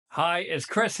Hi, it's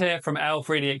Chris here from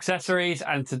L3D Accessories,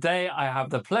 and today I have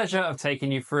the pleasure of taking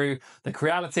you through the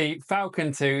Creality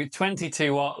Falcon 2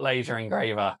 22-watt laser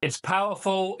engraver. It's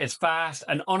powerful, it's fast,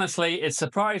 and honestly, it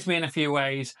surprised me in a few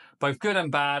ways, both good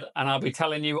and bad, and I'll be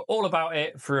telling you all about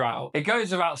it throughout. It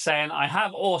goes without saying, I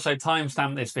have also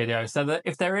timestamped this video so that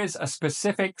if there is a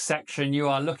specific section you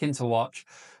are looking to watch,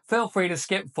 feel free to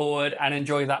skip forward and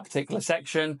enjoy that particular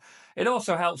section. It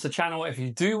also helps the channel if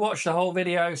you do watch the whole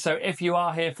video, so if you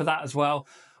are here for that as well,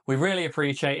 we really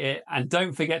appreciate it. And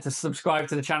don't forget to subscribe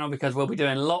to the channel because we'll be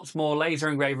doing lots more laser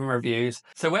engraving reviews.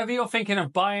 So whether you're thinking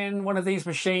of buying one of these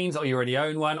machines or you already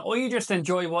own one, or you just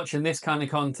enjoy watching this kind of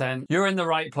content, you're in the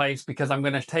right place because I'm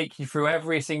going to take you through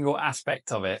every single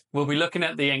aspect of it. We'll be looking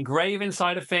at the engraving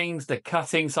side of things, the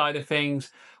cutting side of things.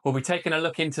 We'll be taking a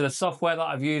look into the software that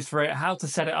I've used for it, how to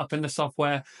set it up in the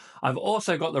software. I've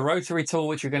also got the Rotary tool,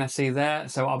 which you're going to see there.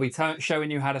 So I'll be showing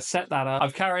you how to set that up.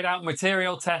 I've carried out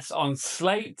material tests on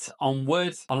slate, on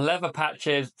wood, on leather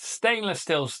patches, stainless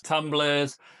steel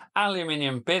tumblers,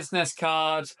 aluminium business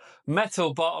cards,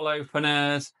 metal bottle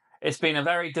openers. It's been a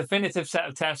very definitive set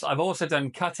of tests. I've also done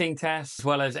cutting tests as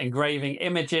well as engraving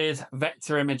images,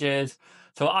 vector images.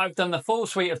 So I've done the full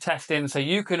suite of testing so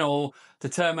you can all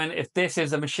determine if this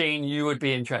is a machine you would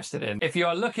be interested in. If you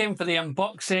are looking for the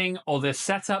unboxing or the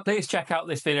setup, please check out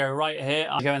this video right here.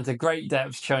 I go into great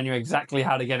depth showing you exactly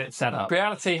how to get it set up.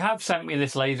 Creality have sent me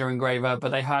this laser engraver,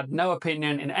 but they had no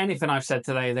opinion in anything I've said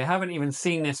today. They haven't even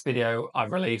seen this video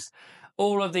I've released.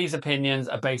 All of these opinions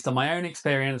are based on my own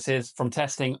experiences from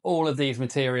testing all of these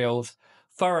materials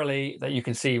thoroughly that you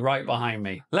can see right behind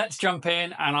me. Let's jump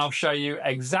in and I'll show you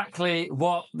exactly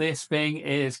what this thing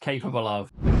is capable of.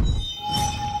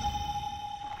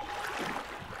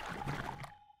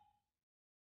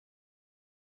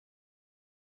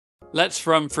 Let's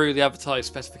run through the advertised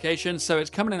specifications. So it's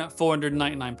coming in at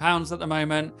 £499 at the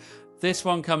moment. This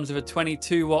one comes with a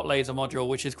 22-watt laser module,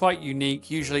 which is quite unique.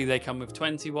 Usually they come with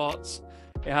 20 watts.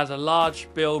 It has a large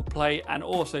build plate and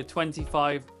also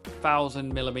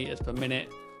 25,000 millimeters per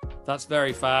minute. That's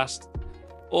very fast.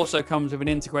 Also comes with an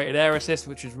integrated air assist,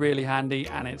 which is really handy,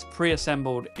 and it's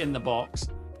pre-assembled in the box.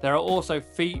 There are also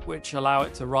feet which allow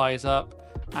it to rise up,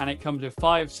 and it comes with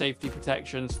 5 safety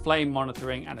protections, flame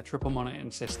monitoring, and a triple monitoring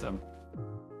system.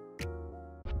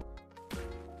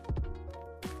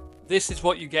 This is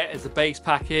what you get as the base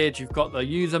package. You've got the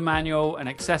user manual, an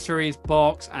accessories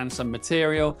box, and some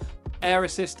material. Air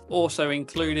assist also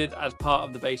included as part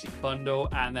of the basic bundle,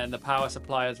 and then the power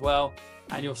supply as well.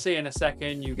 And you'll see in a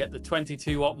second, you get the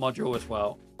 22-watt module as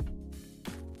well.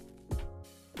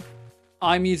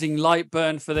 I'm using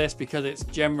Lightburn for this because it's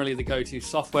generally the go-to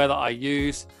software that I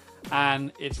use,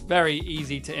 and it's very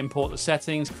easy to import the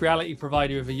settings. Creality provide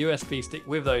you with a USB stick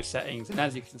with those settings, and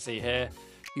as you can see here,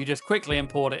 you just quickly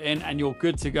import it in and you're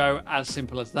good to go, as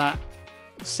simple as that.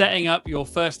 Setting up your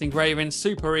first engraving,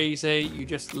 super easy. You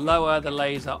just lower the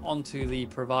laser onto the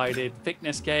provided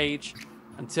thickness gauge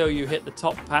until you hit the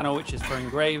top panel, which is for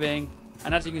engraving.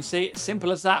 And as you can see, it's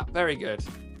simple as that, very good.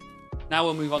 Now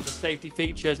we'll move on to safety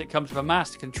features. It comes with a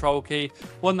master control key.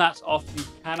 When that's off, you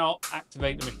cannot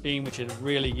activate the machine, which is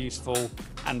really useful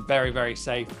and very, very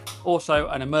safe. Also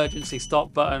an emergency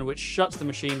stop button, which shuts the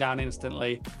machine down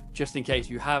instantly, just in case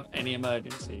you have any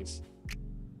emergencies.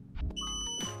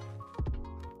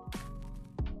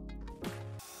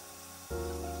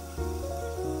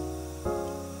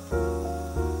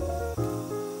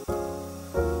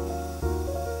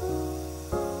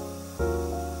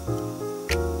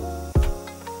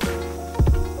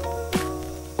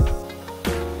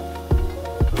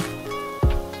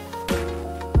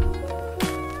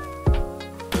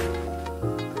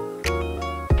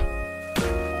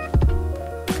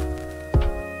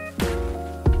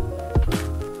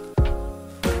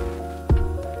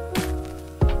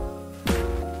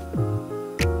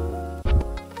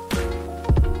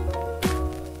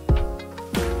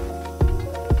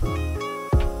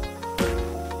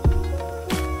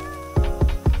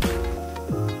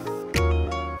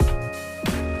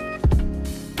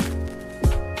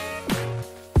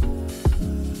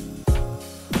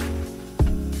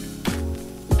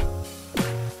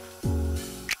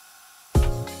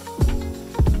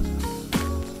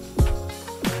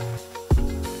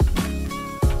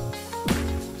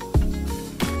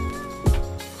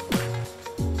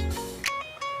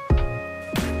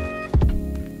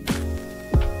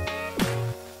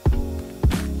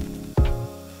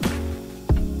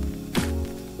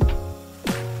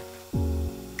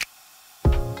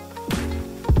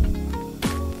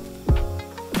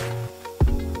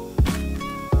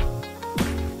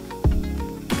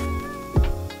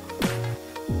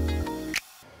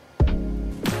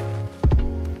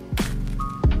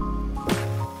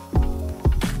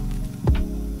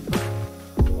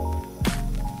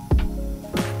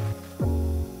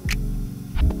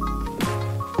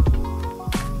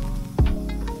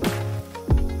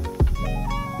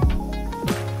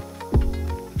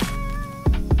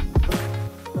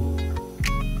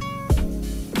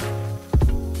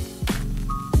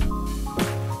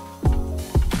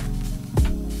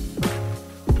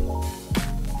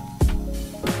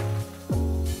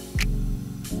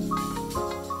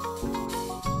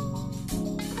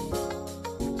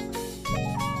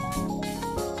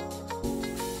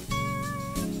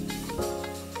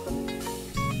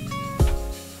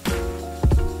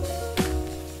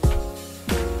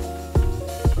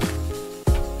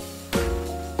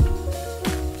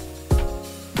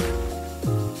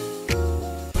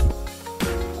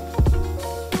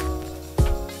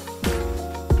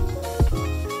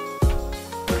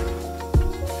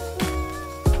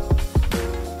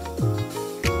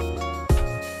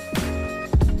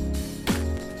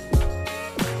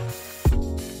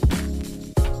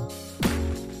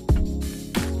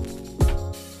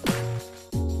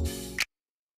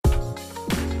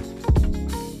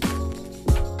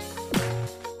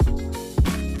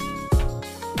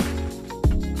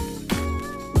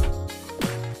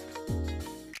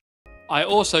 I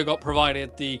also got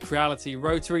provided the Creality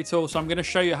Rotary tool, so I'm going to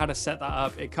show you how to set that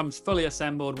up. It comes fully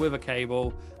assembled with a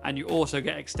cable, and you also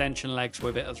get extension legs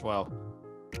with it as well.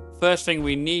 First thing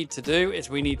we need to do is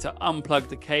we need to unplug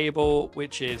the cable,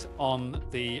 which is on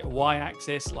the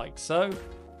Y-axis like so.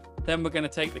 Then we're going to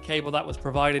take the cable that was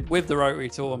provided with the rotary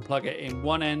tool and plug it in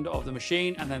one end of the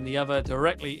machine and then the other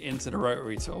directly into the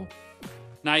rotary tool.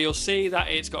 Now you'll see that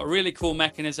it's got a really cool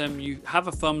mechanism. You have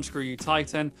a thumb screw you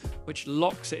tighten, which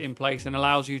locks it in place and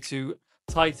allows you to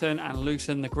tighten and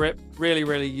loosen the grip. Really,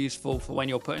 really useful for when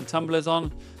you're putting tumblers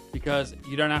on, because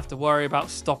you don't have to worry about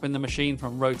stopping the machine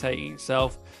from rotating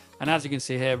itself. And as you can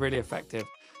see here, really effective.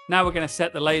 Now we're going to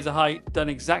set the laser height, done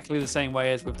exactly the same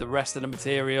way as with the rest of the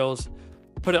materials.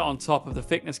 Put it on top of the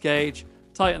thickness gauge,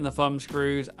 tighten the thumb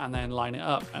screws, and then line it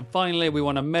up. And finally, we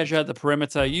want to measure the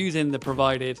perimeter using the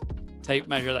provided tape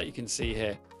measure that you can see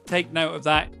here. Take note of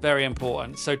that, very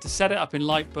important. So to set it up in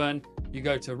Lightburn, you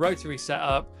go to Rotary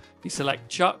Setup, you select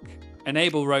Chuck,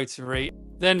 Enable Rotary,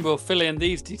 then we'll fill in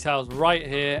these details right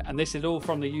here, and this is all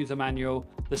from the user manual.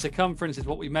 The circumference is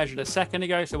what we measured a second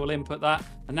ago, so we'll input that,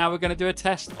 and now we're going to do a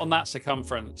test on that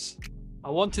circumference. I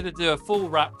wanted to do a full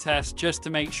wrap test just to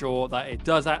make sure that it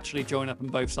does actually join up on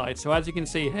both sides. So as you can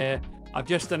see here, I've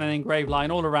just done an engraved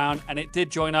line all around, and it did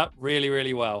join up really,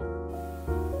 really well.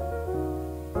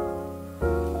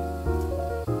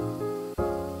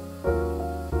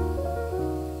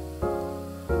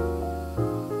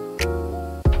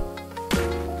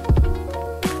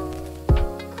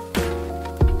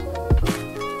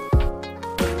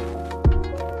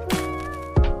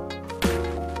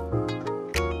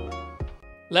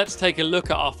 Let's take a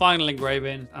look at our final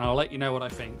engraving and I'll let you know what I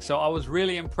think. So I was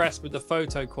really impressed with the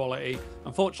photo quality.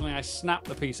 Unfortunately, I snapped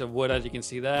the piece of wood, as you can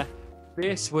see there.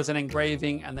 This was an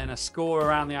engraving and then a score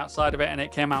around the outside of it, and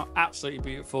it came out absolutely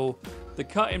beautiful. The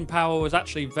cutting power was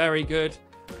actually very good.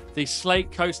 The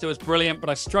slate coaster was brilliant, but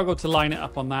I struggled to line it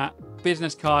up on that.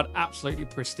 Business card, absolutely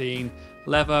pristine.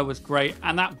 Leather was great,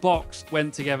 and that box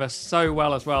went together so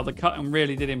well as well. The cutting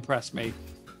really did impress me.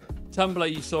 Tumbler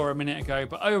you saw a minute ago,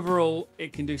 but overall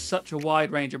it can do such a wide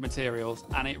range of materials,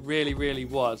 and it really, really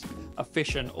was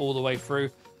efficient all the way through.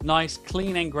 Nice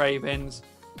clean engravings,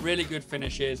 really good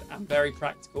finishes, and very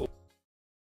practical.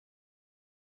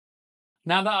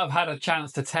 Now that I've had a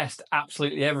chance to test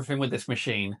absolutely everything with this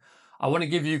machine, I want to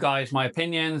give you guys my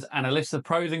opinions and a list of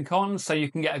pros and cons so you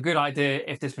can get a good idea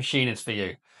if this machine is for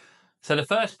you. So the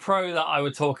first pro that I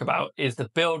would talk about is the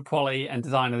build quality and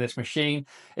design of this machine.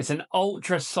 It's an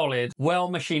ultra solid,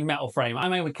 well-machined metal frame.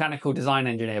 I'm a mechanical design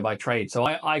engineer by trade, so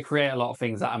I create a lot of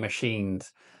things that are machined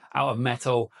out of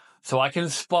metal, so I can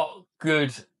spot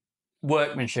good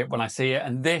workmanship when I see it,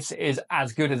 and this is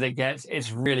as good as it gets.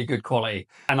 It's really good quality,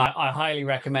 and I highly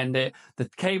recommend it. The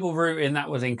cable routing that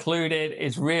was included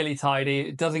is really tidy.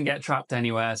 It doesn't get trapped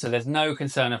anywhere, so there's no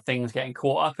concern of things getting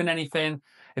caught up in anything.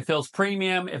 It feels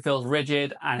premium, it feels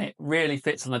rigid, and it really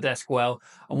fits on the desk well.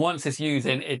 And once it's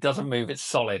using, it doesn't move, it's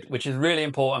solid, which is really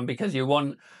important because you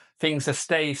want things to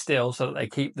stay still so that they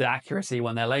keep the accuracy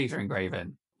when they're laser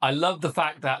engraving. I love the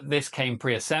fact that this came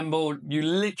pre-assembled. You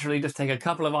literally just take a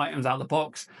couple of items out of the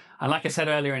box. And like I said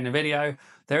earlier in the video,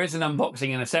 there is an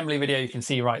unboxing and assembly video you can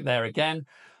see right there again.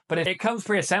 But if it comes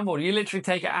pre-assembled, you literally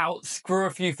take it out, screw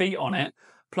a few feet on it,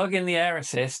 plug in the air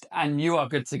assist, and you are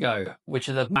good to go, which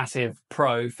is a massive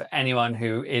pro for anyone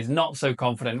who is not so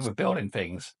confident with building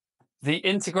things. The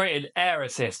integrated air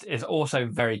assist is also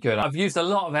very good. I've used a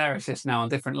lot of air assist now on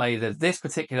different lasers. This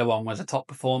particular one was a top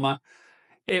performer.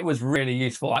 It was really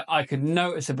useful. I could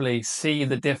noticeably see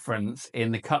the difference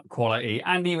in the cut quality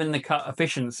and even the cut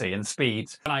efficiency and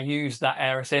speeds when I used that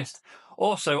air assist.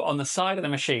 Also, on the side of the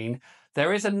machine,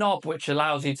 there is a knob which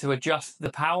allows you to adjust the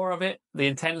power of it, the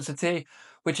intensity,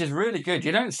 which is really good.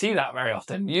 You don't see that very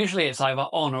often. Usually it's either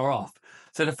on or off.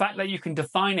 So the fact that you can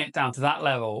define it down to that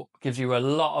level gives you a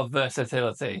lot of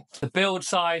versatility. The build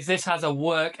size, this has a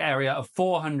work area of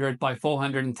 400 by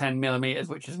 410 millimeters,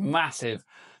 which is massive.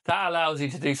 That allows you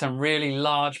to do some really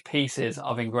large pieces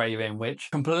of engraving, which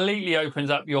completely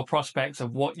opens up your prospects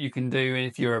of what you can do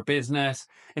if you're a business,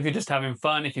 if you're just having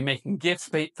fun, if you're making gifts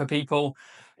for people.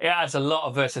 It has a lot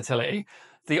of versatility.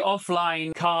 The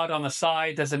offline card on the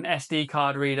side, there's an SD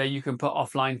card reader. You can put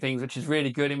offline things, which is really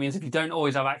good. It means if you don't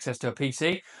always have access to a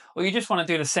PC, or you just want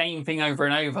to do the same thing over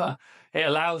and over, it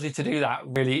allows you to do that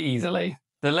really easily.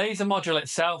 The laser module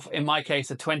itself, in my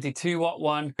case, a 22-watt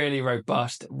one, really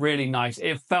robust, really nice.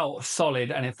 It felt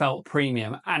solid and it felt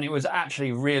premium, and it was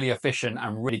actually really efficient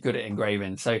and really good at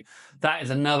engraving. So that is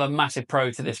another massive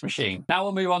pro to this machine. Now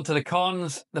we'll move on to the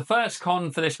cons. The first con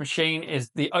for this machine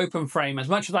is the open frame. As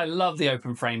much as I love the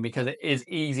open frame because it is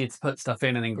easy to put stuff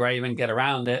in and engrave and get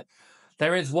around it,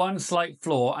 There is one slight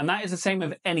flaw, and that is the same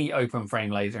with any open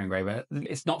frame laser engraver.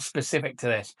 It's not specific to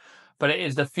this, but it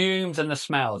is the fumes and the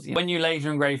smells. When you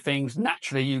laser engrave things,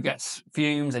 naturally you get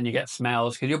fumes and you get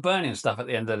smells because you're burning stuff at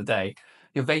the end of the day.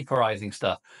 You're vaporizing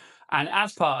stuff. And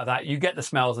as part of that, you get the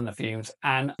smells and the fumes,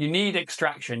 and you need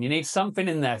extraction. You need something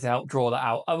in there to help draw that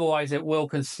out. Otherwise, it will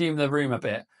consume the room a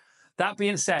bit. That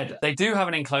being said, they do have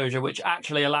an enclosure which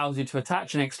actually allows you to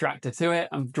attach an extractor to it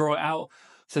and draw it out.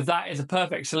 So that is a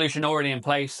perfect solution already in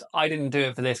place. I didn't do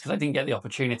it for this because I didn't get the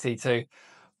opportunity to,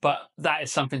 but that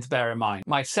is something to bear in mind.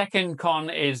 My second con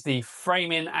is the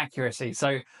framing accuracy.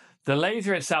 So the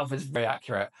laser itself is very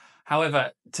accurate.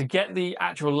 However, to get the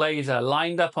actual laser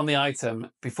lined up on the item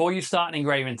before you start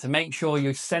engraving, to make sure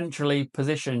you centrally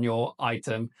position your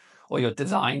item or your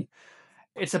design,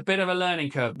 it's a bit of a learning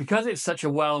curve because it's such a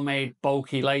well-made,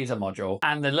 bulky laser module,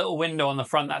 and the little window on the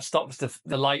front that stops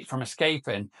the light from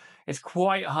escaping. It's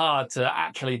quite hard to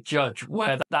actually judge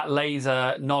where that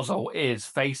laser nozzle is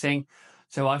facing.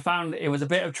 So I found it was a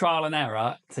bit of trial and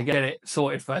error to get it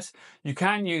sorted first. You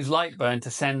can use light burn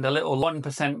to send a little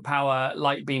 1% power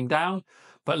light beam down,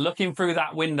 but looking through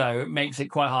that window makes it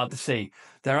quite hard to see.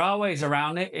 There are ways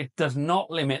around it. It does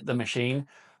not limit the machine,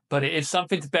 but it is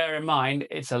something to bear in mind.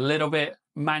 It's a little bit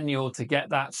manual to get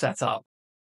that set up.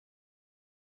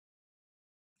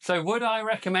 So would I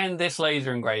recommend this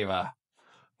laser engraver?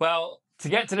 Well, to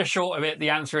get to the short of it, the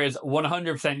answer is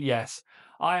 100% yes.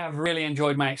 I have really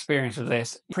enjoyed my experience with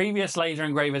this. Previous laser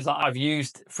engravers that I've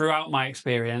used throughout my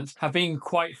experience have been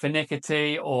quite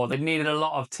finicky, or they needed a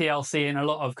lot of TLC and a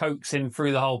lot of coaxing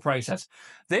through the whole process.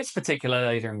 This particular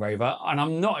laser engraver, and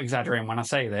I'm not exaggerating when I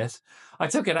say this, I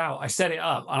took it out, I set it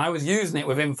up, and I was using it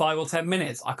within 5 or 10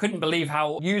 minutes. I couldn't believe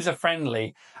how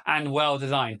user-friendly and well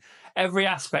designed. Every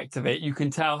aspect of it, you can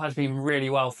tell, has been really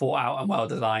well thought out and well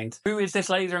designed. Who is this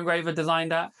laser engraver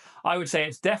designed at? I would say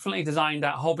it's definitely designed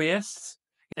at hobbyists.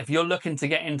 If you're looking to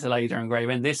get into laser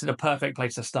engraving, this is a perfect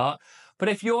place to start. But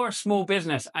if you're a small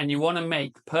business and you want to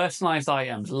make personalized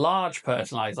items, large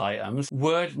personalized items,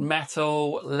 wood,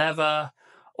 metal, leather,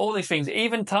 all these things,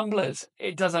 even tumblers,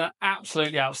 it does an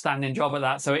absolutely outstanding job at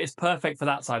that. So it is perfect for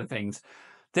that side of things.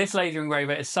 This laser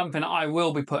engraver is something I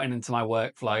will be putting into my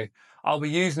workflow. I'll be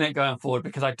using it going forward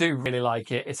because I do really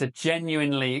like it. It's a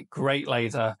genuinely great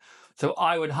laser. So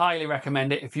I would highly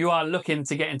recommend it. If you are looking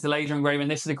to get into laser engraving,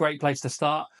 this is a great place to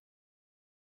start.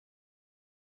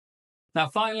 Now,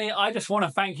 finally, I just want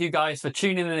to thank you guys for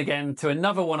tuning in again to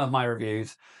another one of my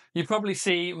reviews. You probably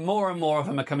see more and more of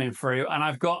them are coming through, and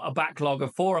I've got a backlog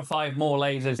of 4 or 5 more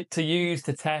lasers to use,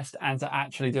 to test, and to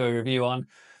actually do a review on.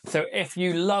 So if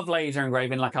you love laser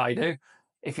engraving like I do,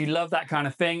 if you love that kind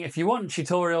of thing, if you want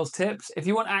tutorials, tips, if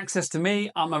you want access to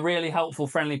me, I'm a really helpful,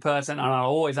 friendly person, and I'll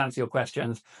always answer your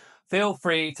questions. Feel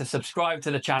free to subscribe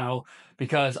to the channel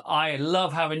because I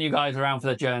love having you guys around for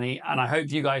the journey, and I hope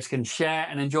you guys can share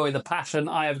and enjoy the passion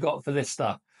I have got for this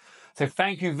stuff. So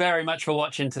thank you very much for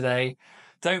watching today.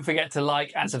 Don't forget to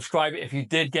like and subscribe if you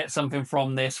did get something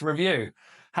from this review.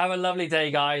 Have a lovely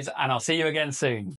day, guys, and I'll see you again soon.